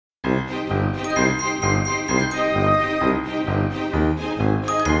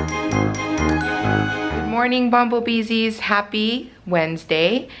morning, bumblebeesies. Happy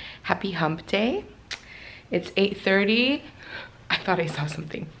Wednesday. Happy hump day. It's 8:30. I thought I saw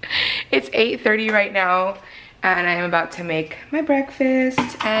something. It's 8:30 right now, and I am about to make my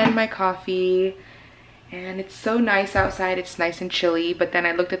breakfast and my coffee. And it's so nice outside. It's nice and chilly, but then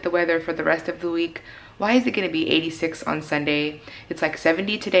I looked at the weather for the rest of the week. Why is it gonna be 86 on Sunday? It's like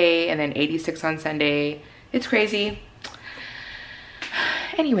 70 today and then 86 on Sunday. It's crazy.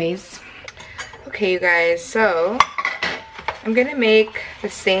 Anyways, okay you guys, so I'm gonna make the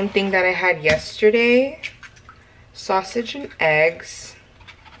same thing that I had yesterday. Sausage and eggs.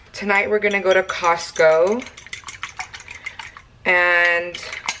 Tonight we're gonna go to Costco, and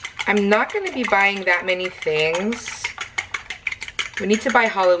I'm not gonna be buying that many things. We need to buy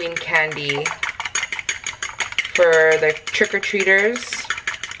Halloween candy for the trick-or-treaters.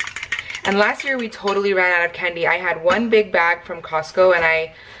 And last year we totally ran out of candy. I had one big bag from Costco and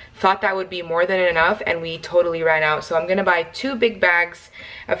I thought that would be more than enough, and we totally ran out. So I'm gonna buy 2 big bags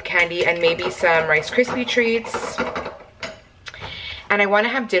of candy and maybe some Rice Krispie treats. And I wanna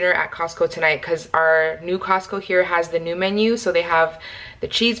have dinner at Costco tonight because our new Costco here has the new menu. So they have the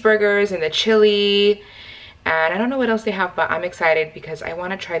cheeseburgers and the chili, and I don't know what else they have, but I'm excited because I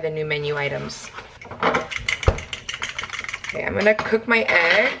wanna try the new menu items. Okay, I'm gonna cook my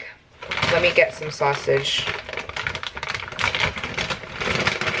egg. Let me get some sausage.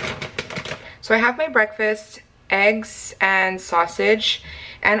 So I have my breakfast, eggs and sausage,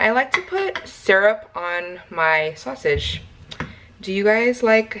 and I like to put syrup on my sausage. Do you guys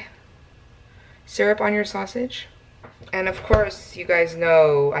like syrup on your sausage? And of course, you guys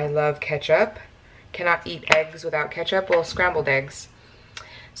know I love ketchup. Cannot eat eggs without ketchup. Well, scrambled eggs.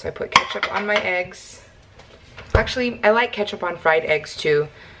 So I put ketchup on my eggs. Actually, I like ketchup on fried eggs too.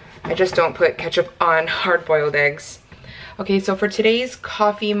 I just don't put ketchup on hard-boiled eggs. Okay, so for today's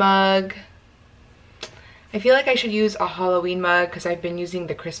coffee mug, I feel like I should use a Halloween mug because I've been using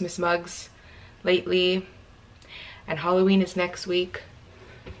the Christmas mugs lately, and Halloween is next week.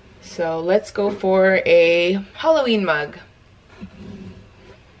 So let's go for a Halloween mug.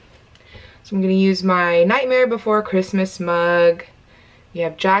 So I'm gonna use my Nightmare Before Christmas mug. We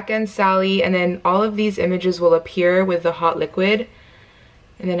have Jack and Sally, and then all of these images will appear with the hot liquid.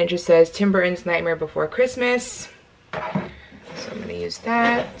 And then it just says Tim Burton's Nightmare Before Christmas. So I'm gonna use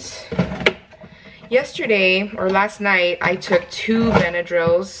that. Yesterday, or last night, I took 2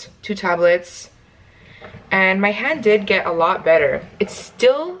 Benadryls, 2 tablets, and my hand did get a lot better. It's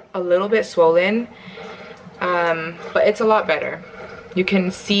still a little bit swollen, but it's a lot better. You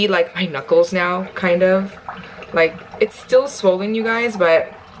can see like my knuckles now, kind of. Like, it's still swollen, you guys,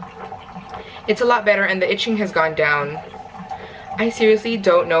 but it's a lot better, and the itching has gone down. I seriously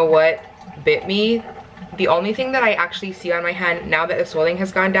don't know what bit me. The only thing that I actually see on my hand now that the swelling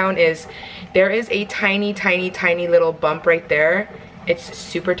has gone down is there is a tiny, tiny, tiny little bump right there. It's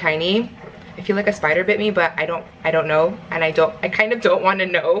super tiny. I feel like a spider bit me, but I don't know, and I kind of don't want to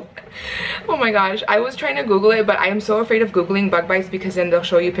know. Oh my gosh, I was trying to Google it, but I am so afraid of Googling bug bites because then they'll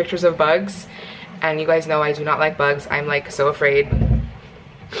show you pictures of bugs, and you guys know I do not like bugs. I'm like so afraid,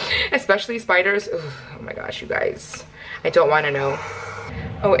 especially spiders. Ugh, oh my gosh, you guys, I don't want to know.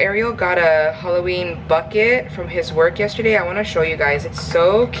 Oh, Ariel got a Halloween bucket from his work yesterday. I want to show you guys. It's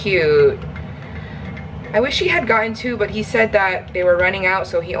so cute. I wish he had gotten 2, but he said that they were running out,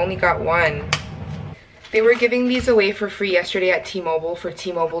 so he only got 1. They were giving these away for free yesterday at T-Mobile for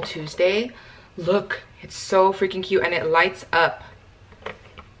T-Mobile Tuesday. Look, it's so freaking cute, and it lights up.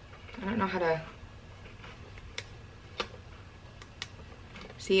 I don't know how to...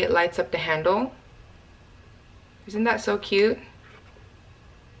 See, it lights up the handle. Isn't that so cute?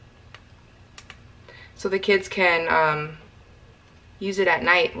 So the kids can use it at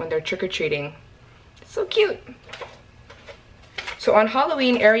night when they're trick-or-treating. It's so cute. So on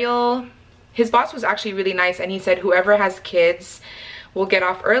Halloween, Ariel, his boss was actually really nice, and he said whoever has kids will get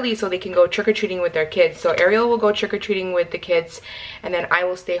off early so they can go trick-or-treating with their kids. So Ariel will go trick-or-treating with the kids, and then I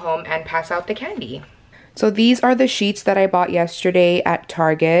will stay home and pass out the candy. So these are the sheets that I bought yesterday at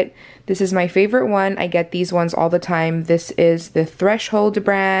Target. This is my favorite one. I get these ones all the time. This is the Threshold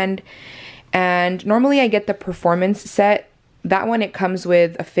brand. And normally I get the performance set. That one, it comes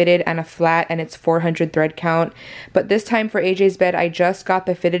with a fitted and a flat, and it's 400 thread count. But this time for AJ's bed, I just got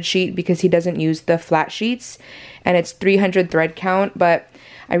the fitted sheet because he doesn't use the flat sheets, and it's 300 thread count. But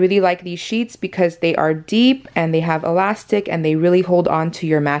I really like these sheets because they are deep and they have elastic and they really hold on to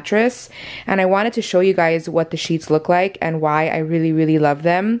your mattress. And I wanted to show you guys what the sheets look like and why I really, really love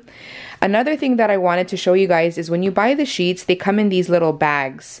them. Another thing that I wanted to show you guys is when you buy the sheets, they come in these little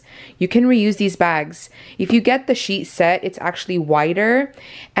bags. You can reuse these bags. If you get the sheet set, it's actually wider,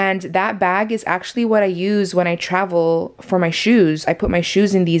 and that bag is actually what I use when I travel for my shoes. I put my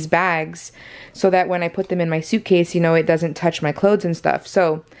shoes in these bags so that when I put them in my suitcase, you know, it doesn't touch my clothes and stuff.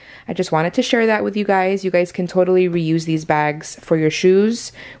 So I just wanted to share that with you guys. You guys can totally reuse these bags for your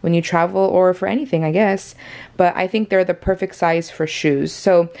shoes when you travel, or for anything, I guess. But I think they're the perfect size for shoes.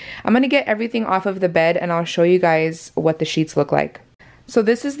 So I'm gonna get everything off of the bed and I'll show you guys what the sheets look like. So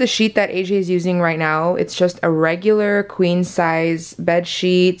this is the sheet that AJ is using right now. It's just a regular queen size bed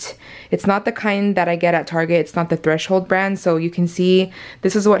sheet. It's not the kind that I get at Target. It's not the Threshold brand. So you can see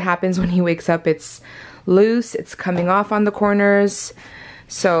this is what happens when he wakes up. It's loose, it's coming off on the corners.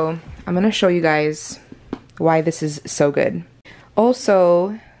 So I'm gonna show you guys why this is so good.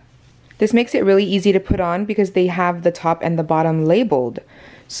 Also, this makes it really easy to put on because they have the top and the bottom labeled.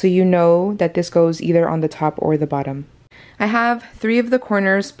 So you know that this goes either on the top or the bottom. I have 3 of the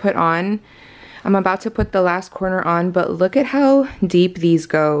corners put on. I'm about to put the last corner on, but look at how deep these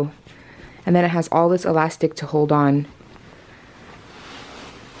go. And then it has all this elastic to hold on.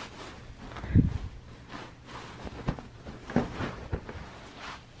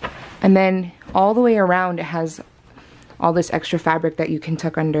 And then all the way around it has all this extra fabric that you can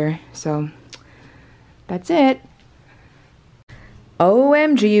tuck under. So that's it.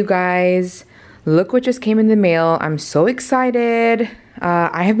 OMG, you guys. Look what just came in the mail. I'm so excited.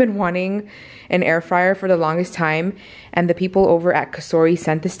 I have been wanting an air fryer for the longest time, and the people over at Accessory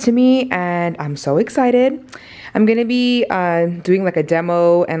sent this to me, and I'm so excited. I'm gonna be doing like a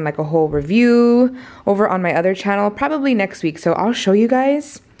demo and like a whole review over on my other channel probably next week. So I'll show you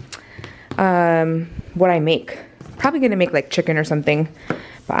guys what I make. Probably gonna make like chicken or something,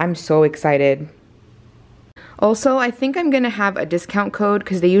 but I'm so excited. Also, I think I'm gonna have a discount code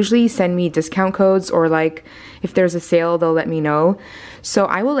because they usually send me discount codes, or like if there's a sale, they'll let me know. So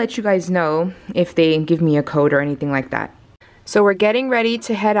I will let you guys know if they give me a code or anything like that. So we're getting ready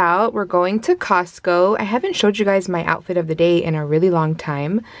to head out. We're going to Costco. I haven't showed you guys my outfit of the day in a really long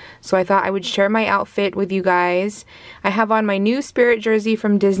time, so I thought I would share my outfit with you guys. I have on my new Spirit jersey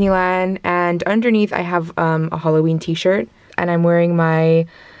from Disneyland, and underneath I have a Halloween t-shirt, and I'm wearing my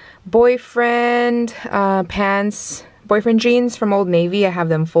boyfriend boyfriend jeans from Old Navy. I have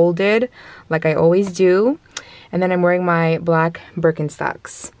them folded like I always do, and then I'm wearing my black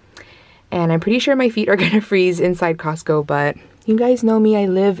Birkenstocks. And I'm pretty sure my feet are gonna freeze inside Costco, but you guys know me, I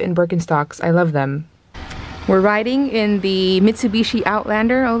live in Birkenstocks. I love them. We're riding in the Mitsubishi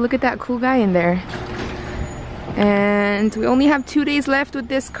Outlander. Oh, look at that cool guy in there. And we only have 2 days left with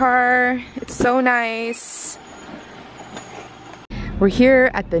this car. It's so nice. We're here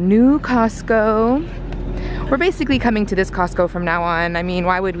at the new Costco. We're basically coming to this Costco from now on. I mean,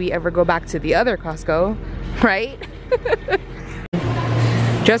 why would we ever go back to the other Costco, right?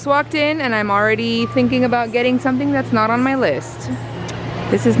 Just walked in and I'm already thinking about getting something that's not on my list.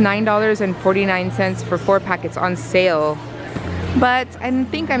 This is $9.49 for 4 packets on sale. But I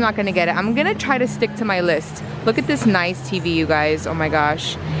think I'm not gonna get it. I'm gonna try to stick to my list. Look at this nice TV, you guys. Oh my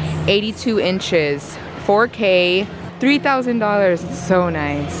gosh. 82 inches, 4K. $3,000. It's so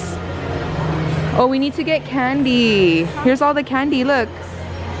nice. Oh, we need to get candy. Here's all the candy, look.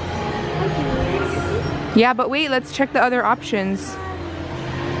 Yeah, but wait, let's check the other options.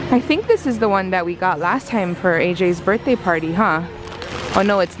 I think this is the one that we got last time for AJ's birthday party, huh? Oh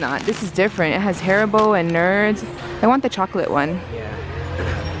no, it's not. This is different. It has Haribo and Nerds. I want the chocolate one. Yeah.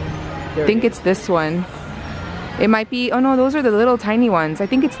 I think it's this one. It might be, oh no, those are the little tiny ones. I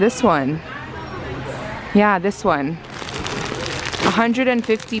think it's this one. Yeah, this one.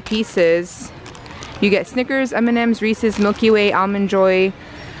 150 pieces. You get Snickers, M&M's, Reese's, Milky Way, Almond Joy,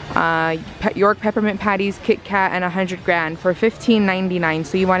 York Peppermint Patties, Kit Kat, and 100 grand for $15.99.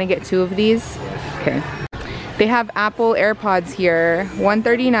 So you want to get 2 of these? Okay. They have Apple AirPods here,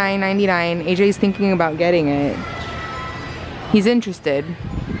 $139.99. AJ's thinking about getting it. He's interested.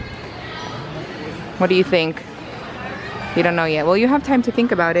 What do you think? You don't know yet. Well, you have time to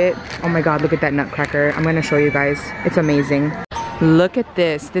think about it. Oh my god, look at that nutcracker. I'm gonna show you guys. It's amazing. Look at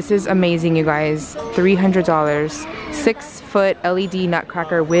this. This is amazing, you guys. $300. 6-foot LED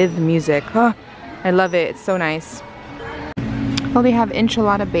nutcracker with music. Oh, I love it. It's so nice. Oh, they have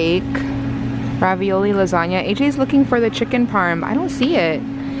enchilada bake, ravioli, lasagna. AJ's looking for the chicken parm. I don't see it.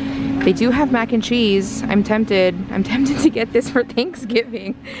 They do have mac and cheese. I'm tempted. I'm tempted to get this for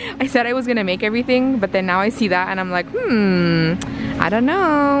Thanksgiving. I said I was gonna make everything, but then now I see that and I'm like, I don't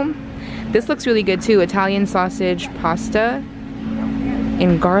know. This looks really good too. Italian sausage pasta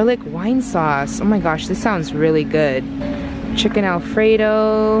in garlic wine sauce. Oh my gosh, this sounds really good. chicken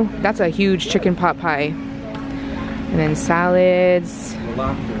Alfredo. That's a huge chicken pot pie. And then salads.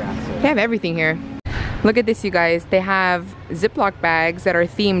 They have everything here. Look at this, you guys. They have Ziploc bags that are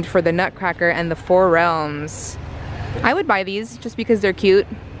themed for the Nutcracker and the Four Realms. I would buy these just because they're cute.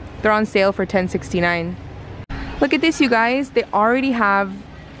 They're on sale for $10.69. Look at this, you guys. They already have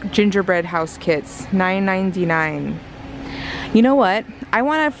gingerbread house kits, $9.99. You know what? I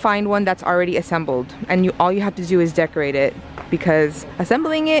want to find one that's already assembled, and all you have to do is decorate it, because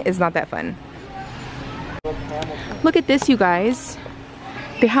assembling it is not that fun. Look at this, you guys.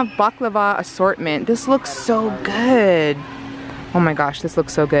 They have baklava assortment. This looks so good. Oh my gosh, this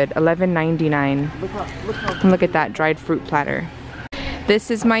looks so good. $11.99. And look at that dried fruit platter.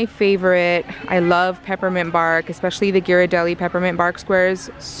 This is my favorite. I love peppermint bark, especially the Ghirardelli peppermint bark squares.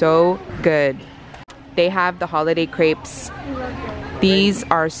 So good. They have the holiday crepes. These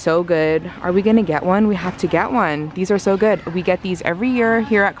are so good. Are we gonna get one? We have to get one. These are so good. We get these every year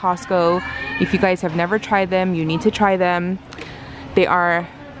here at Costco. If you guys have never tried them, you need to try them.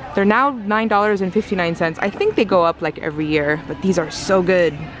 They're now $9.59. I think they go up like every year, but these are so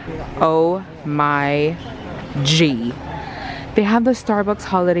good. Oh my G. They have the Starbucks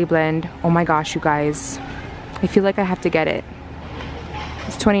holiday blend. Oh my gosh, you guys. I feel like I have to get it.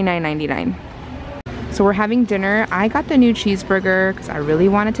 It's $29.99. So we're having dinner. I got the new cheeseburger because I really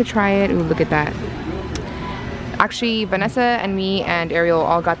wanted to try it. Ooh, look at that. Actually, Vanessa and me and Ariel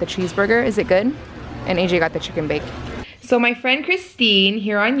all got the cheeseburger. Is it good? And AJ got the chicken bake. So my friend Christine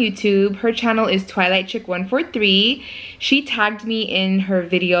here on YouTube, her channel is TwilightChick143. She tagged me in her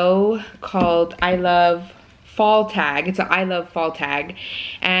video called I Love Fall Tag. It's an I Love Fall tag.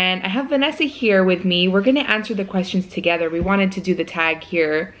 And I have Vanessa here with me. We're gonna answer the questions together. We wanted to do the tag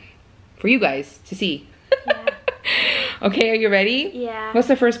here for you guys to see. Yeah. Okay, are you ready? Yeah. What's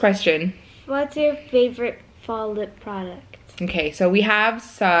the first question? What's your favorite fall lip product? Okay, so we have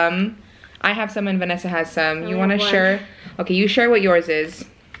some. I have some and Vanessa has some. You want to share? Okay, you share what yours is.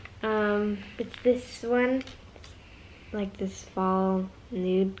 It's this one. Like this fall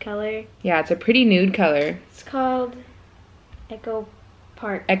nude color. Yeah, it's a pretty nude color. It's called Echo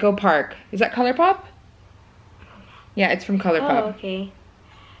Park. Echo Park. Is that ColourPop? Yeah, it's from ColourPop. Oh, okay.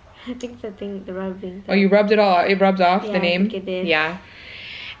 I think the rubbing. Oh, you rubbed it all. It rubs off the name? I think it did. Yeah.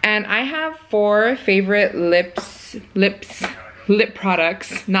 And I have 4 favorite lip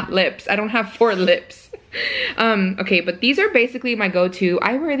products, not lips. I don't have 4 lips. Okay, but these are basically my go-to.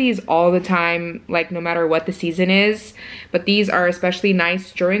 I wear these all the time, like no matter what the season is. But these are especially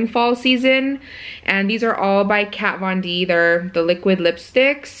nice during fall season. And these are all by Kat Von D. They're the liquid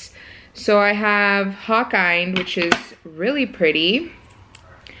lipsticks. So I have Hawkeye, which is really pretty.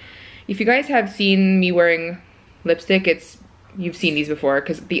 If you guys have seen me wearing lipstick, you've seen these before,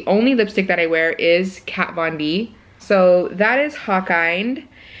 because the only lipstick that I wear is Kat Von D. So that is Hawkeye.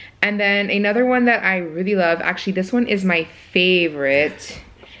 And then another one that I really love, actually this one is my favorite,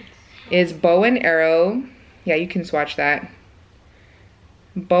 is Bow and Arrow. Yeah, you can swatch that.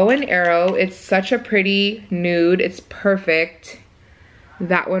 Bow and Arrow, it's such a pretty nude, it's perfect.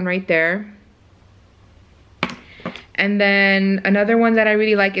 That one right there. And then another one that I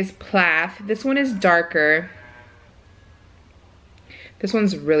really like is Plath. This one is darker. This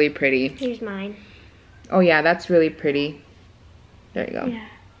one's really pretty. Here's mine. Oh yeah, that's really pretty. There you go. Yeah.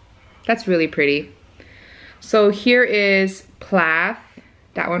 That's really pretty. So here is Plath.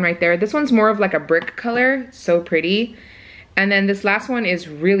 That one right there. This one's more of like a brick color. So pretty. And then this last one is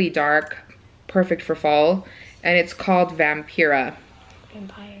really dark. Perfect for fall. And it's called Vampira.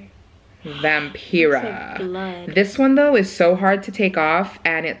 Vampira. Like blood. This one though is so hard to take off,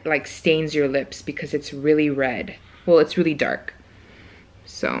 and it like stains your lips because it's really red. Well, it's really dark.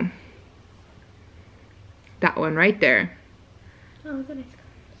 So that one right there. Oh, look at this.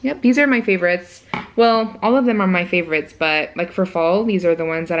 Yep, these are my favorites. Well, all of them are my favorites, but like for fall, these are the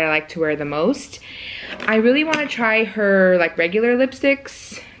ones that I like to wear the most. I really want to try her like regular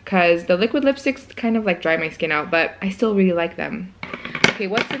lipsticks, because the liquid lipsticks kind of like dry my skin out, but I still really like them. Okay,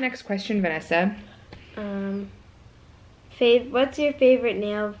 what's the next question, Vanessa? What's your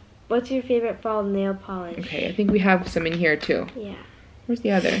favorite fall nail polish? Okay, I think we have some in here too. Yeah. Where's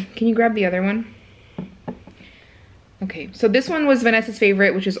the other? Can you grab the other one? Okay, so this one was Vanessa's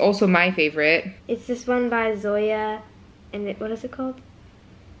favorite, which is also my favorite. It's this one by Zoya, and what is it called?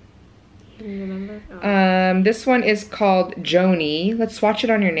 Can you remember? Oh. This one is called Joni. Let's swatch it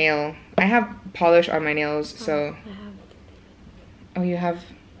on your nail. I have polish on my nails, so. Oh, you have?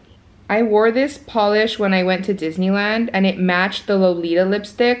 I wore this polish when I went to Disneyland, and it matched the Lolita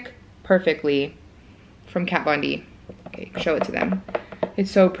lipstick perfectly from Kat Von D. Okay, show it to them.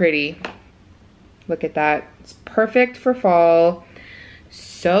 It's so pretty. Look at that. It's perfect for fall.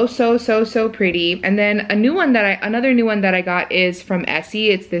 So pretty. And then another new one that I got is from Essie.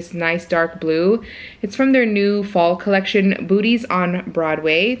 It's this nice dark blue. It's from their new fall collection, Booties on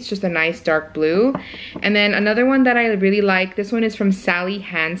Broadway. It's just a nice dark blue. And then another one that I really like, this one is from Sally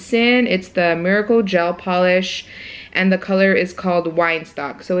Hansen. It's the Miracle Gel Polish, and the color is called Wine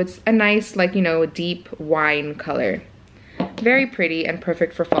Stock. So it's a nice, like, you know, deep wine color. Very pretty and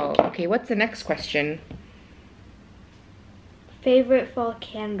perfect for fall. Okay, what's the next question? Favorite fall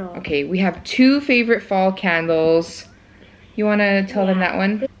candle. Okay, we have 2 favorite fall candles. You want to tell them that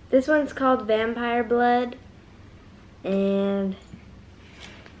one? This one's called Vampire Blood, and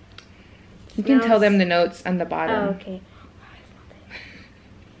you can tell them the notes on the bottom. Oh, okay.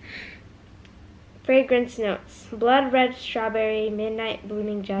 Fragrance notes: blood red strawberry, midnight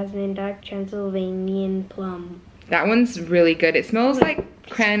blooming jasmine, dark Transylvanian plum. That one's really good. It smells like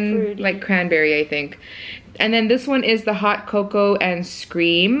cranberry, I think. And then this one is the hot cocoa and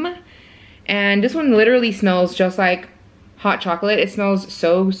scream. And this one literally smells just like hot chocolate. It smells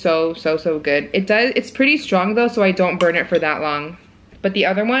so good. It's pretty strong though, so I don't burn it for that long. But the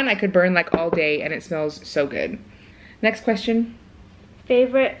other one I could burn like all day and it smells so good. Next question.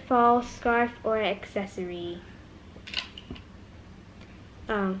 Favorite fall scarf or accessory?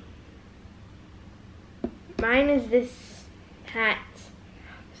 Mine is this hat.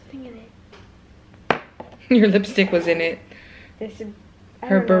 There's something in it. Your lipstick was in it.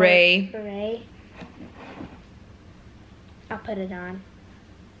 Her beret. Beret. I'll put it on.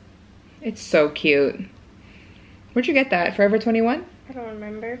 It's so cute. Where'd you get that? Forever 21? I don't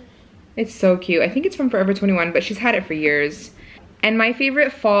remember. It's so cute. I think it's from Forever 21, but she's had it for years. And my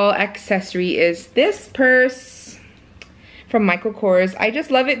favorite fall accessory is this purse from Michael Kors. I just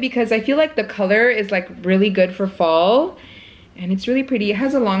love it because I feel like the color is like really good for fall. And it's really pretty. It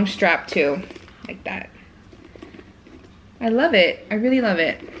has a long strap too, like that. I love it. I really love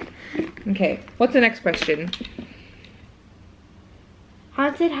it. Okay, what's the next question?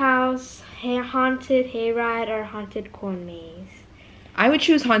 Haunted house, haunted hayride, or haunted corn maze? I would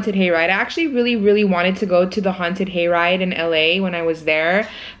choose haunted hayride. I actually really wanted to go to the haunted hayride in LA when I was there,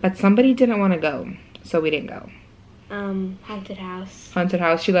 but somebody didn't want to go, so we didn't go. Haunted house. Haunted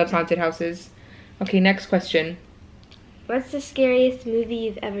house. She loves haunted houses. Okay, next question. What's the scariest movie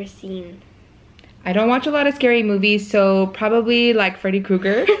you've ever seen? I don't watch a lot of scary movies, so probably like Freddy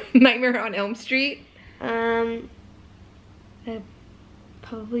Krueger, Nightmare on Elm Street.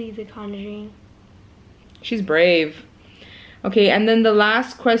 Probably The Conjuring. She's brave. Okay, and then the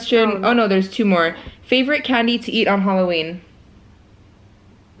last question. Oh no, there's 2 more. Favorite candy to eat on Halloween?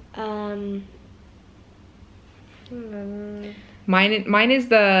 Mine is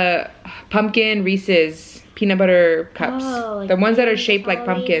the pumpkin Reese's peanut butter cups. Oh, like the ones that are shaped like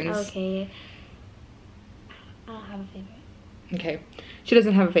pumpkins. Okay. I don't have a favorite. Okay. She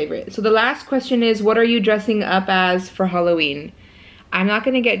doesn't have a favorite. So the last question is, what are you dressing up as for Halloween? I'm not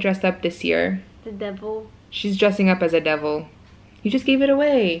gonna get dressed up this year. The devil. She's dressing up as a devil. You just gave it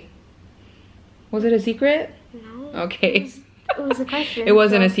away. Was it a secret? No. Okay. It was a question. It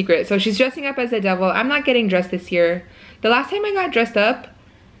wasn't a secret. So she's dressing up as a devil. I'm not getting dressed this year. The last time I got dressed up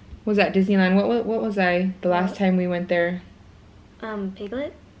was at Disneyland. What was I? The last time we went there.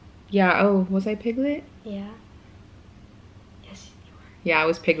 Piglet? Yeah, oh, was I Piglet? Yeah. Yes, you were. Yeah, I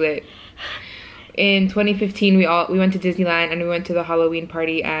was Piglet. In 2015, we went to Disneyland and we went to the Halloween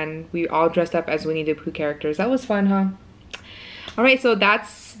party and we all dressed up as Winnie the Pooh characters. That was fun, huh? Alright, so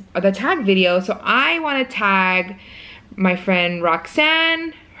that's the tag video. So I want to tag my friend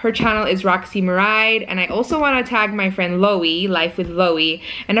Roxanne. Her channel is RoxyMaraide, and I also want to tag my friend Loey, LifeWthLowee,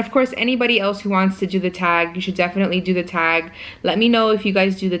 and of course anybody else who wants to do the tag, you should definitely do the tag. Let me know if you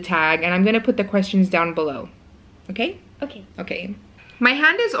guys do the tag, and I'm gonna put the questions down below. Okay? Okay. Okay. My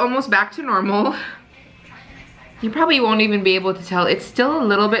hand is almost back to normal. You probably won't even be able to tell. It's still a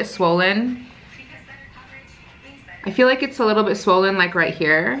little bit swollen. I feel like it's a little bit swollen like right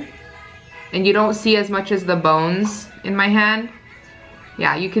here, and you don't see as much as the bones in my hand.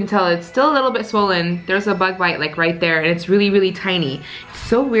 Yeah, you can tell it's still a little bit swollen. There's a bug bite like right there, and it's really tiny. It's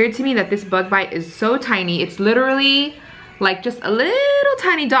so weird to me that this bug bite is so tiny. It's literally like just a little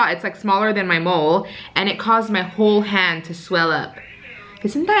tiny dot. It's like smaller than my mole, and it caused my whole hand to swell up.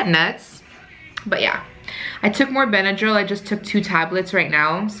 Isn't that nuts? But yeah, I took more Benadryl. I just took 2 tablets right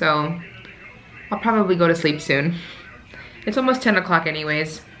now, so I'll probably go to sleep soon. It's almost 10 o'clock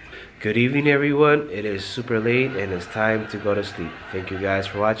anyways. Good evening, everyone. It is super late and it's time to go to sleep. Thank you guys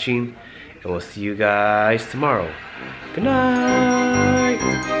for watching, and we'll see you guys tomorrow. Good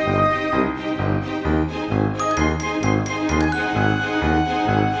night.